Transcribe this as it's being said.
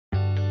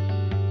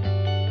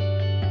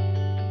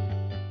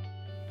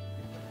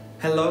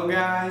Hello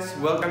guys,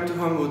 welcome to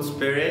Homewood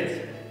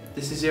Spirit.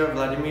 This is your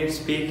Vladimir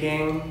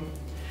speaking.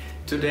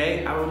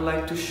 Today I would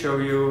like to show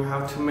you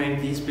how to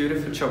make these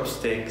beautiful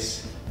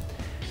chopsticks.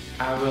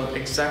 I will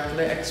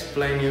exactly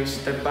explain you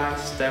step by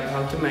step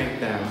how to make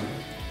them.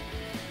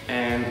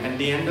 And at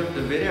the end of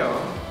the video,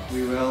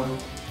 we will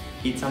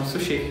eat some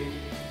sushi.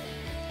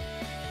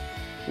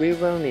 We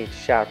will need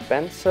sharp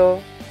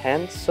pencil,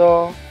 hand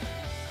saw,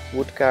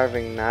 wood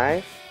carving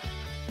knife,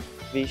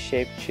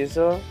 V-shaped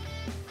chisel,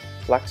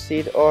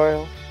 flaxseed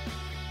oil,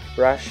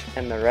 brush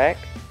and a rack,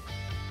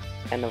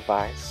 and a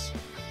vise.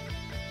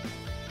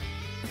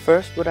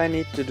 First, what I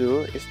need to do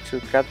is to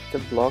cut the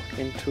block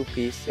in two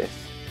pieces.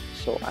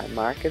 So I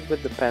mark it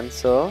with the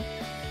pencil,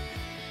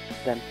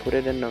 then put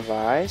it in a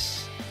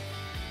vise,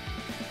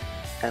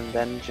 and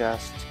then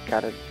just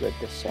cut it with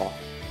the saw.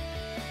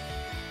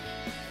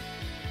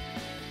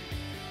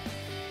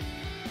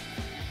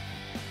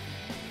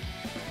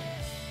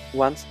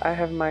 Once I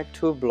have my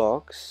two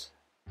blocks,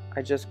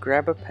 I just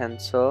grab a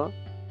pencil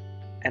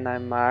and I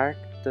mark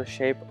the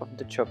shape of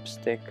the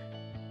chopstick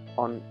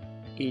on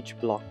each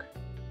block.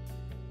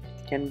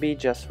 It can be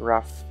just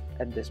rough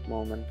at this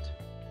moment.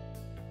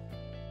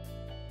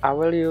 I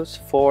will use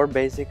 4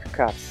 basic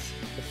cuts.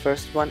 The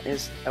first one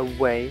is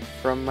away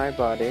from my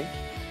body.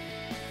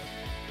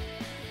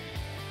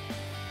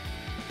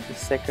 The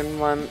second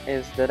one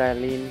is that I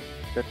lean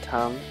the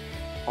thumb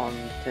on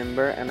the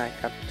timber and I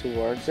cut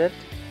towards it.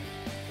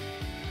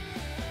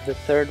 The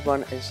third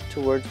one is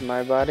towards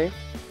my body,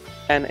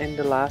 and in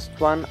the last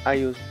one I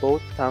use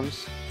both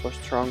thumbs for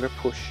stronger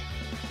push.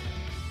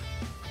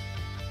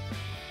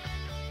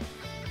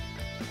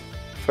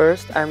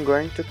 First I'm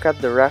going to cut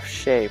the rough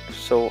shape,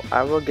 so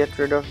I will get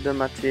rid of the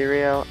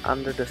material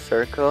under the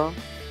circle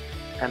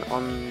and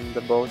on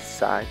the both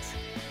sides.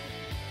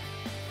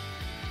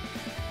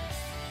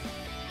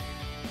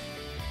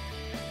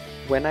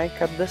 When I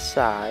cut the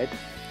side,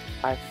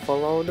 I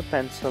follow the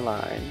pencil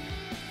line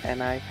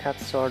and I cut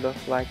sort of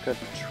like a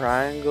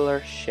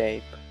triangular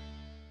shape,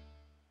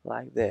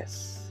 like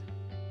this.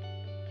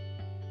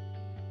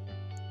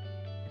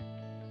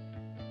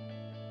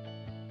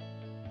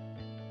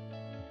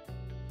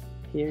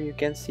 Here you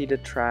can see the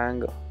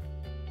triangle.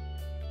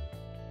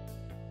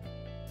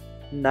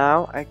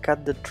 Now I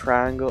cut the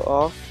triangle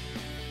off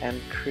and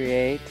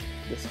create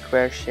the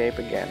square shape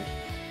again.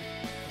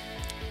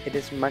 It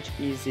is much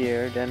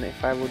easier than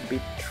if I would be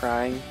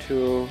trying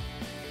to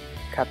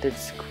cut it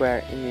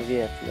square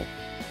immediately.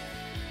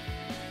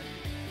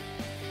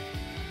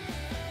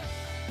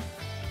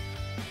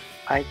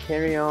 I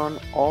carry on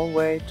all the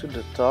way to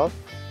the top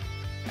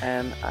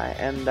and I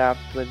end up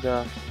with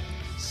a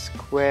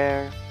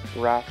square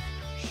rough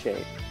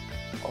shape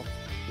of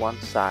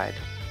one side,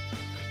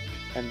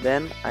 and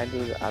then I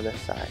do the other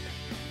side.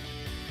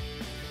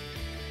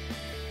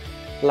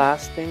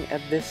 Last thing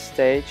at this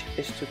stage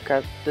is to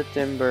cut the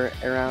timber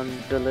around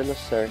the little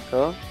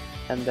circle,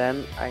 and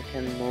then I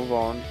can move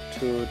on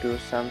to do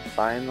some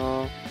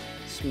final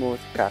smooth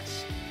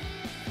cuts.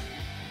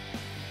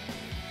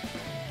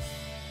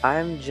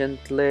 I'm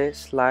gently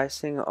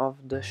slicing off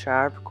the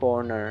sharp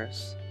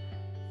corners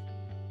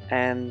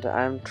and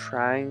I'm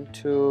trying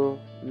to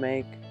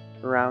make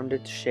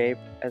rounded shape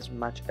as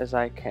much as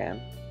I can.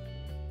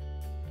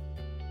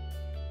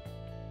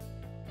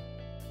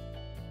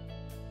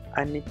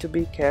 I need to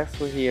be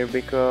careful here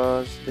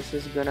because this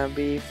is gonna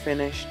be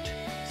finished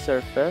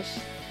surface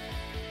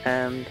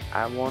and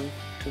I want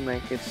to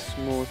make it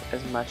smooth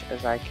as much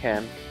as I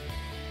can.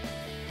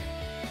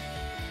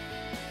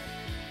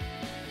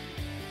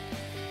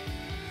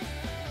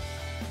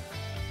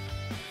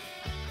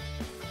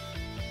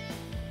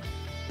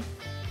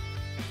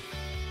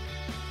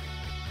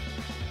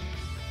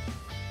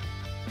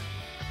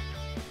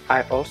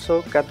 I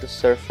also cut the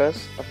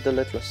surface of the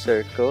little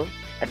circle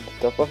at the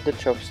top of the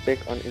chopstick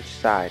on each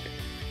side.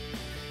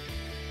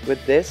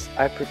 With this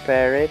I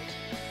prepare it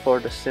for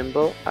the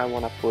symbol I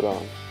want to put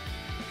on.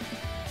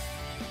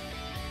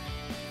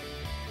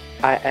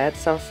 I add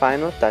some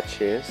final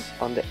touches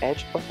on the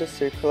edge of the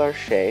circular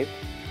shape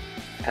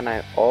and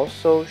I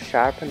also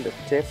sharpen the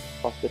tip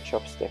of the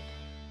chopstick.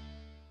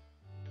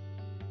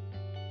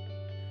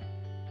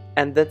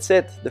 And that's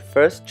it, the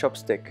first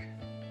chopstick.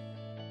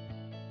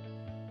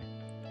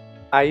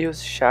 I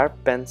use sharp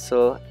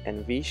pencil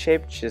and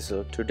V-shaped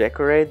chisel to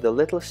decorate the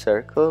little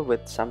circle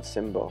with some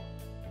symbol.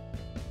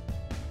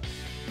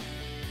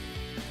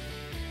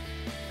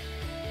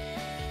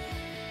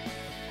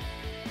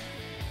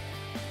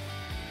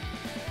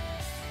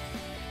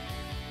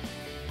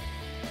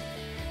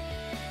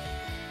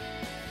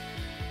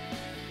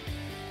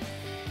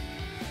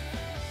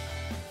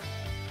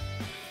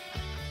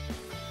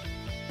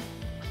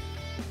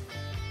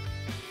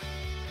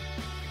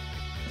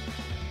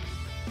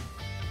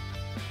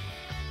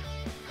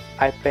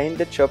 I paint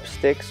the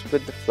chopsticks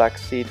with the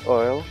flaxseed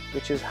oil,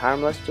 which is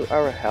harmless to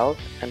our health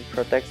and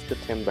protects the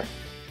timber.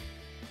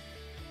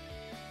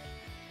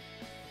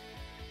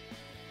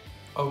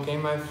 Okay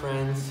my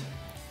friends,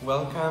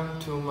 welcome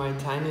to my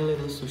tiny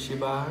little sushi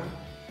bar.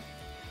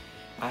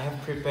 I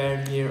have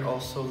prepared here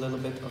also a little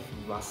bit of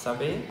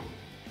wasabi.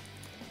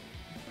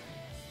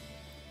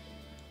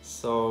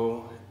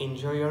 So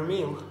enjoy your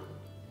meal.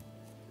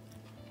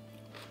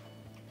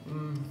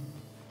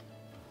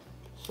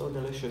 So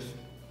delicious.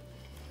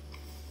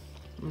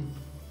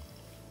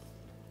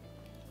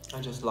 I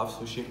just love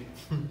sushi.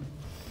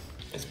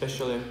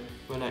 Especially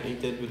when I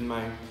eat it with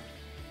my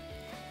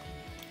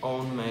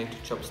own made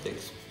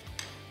chopsticks.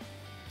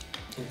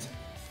 It's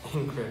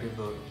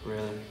incredible,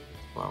 really.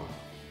 Wow.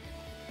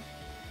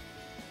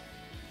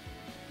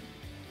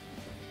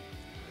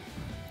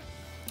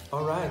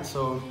 Alright,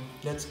 so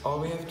that's all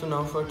we have to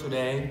know for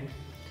today.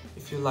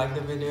 If you like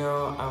the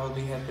video, I will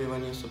be happy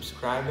when you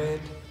subscribe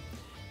it.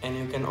 And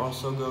you can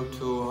also go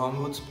to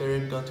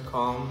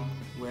homewoodspirit.com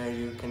where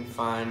you can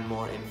find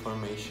more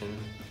information.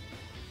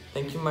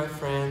 Thank you, my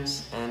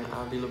friends, and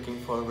I'll be looking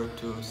forward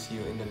to see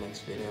you in the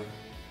next video.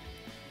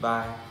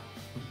 Bye.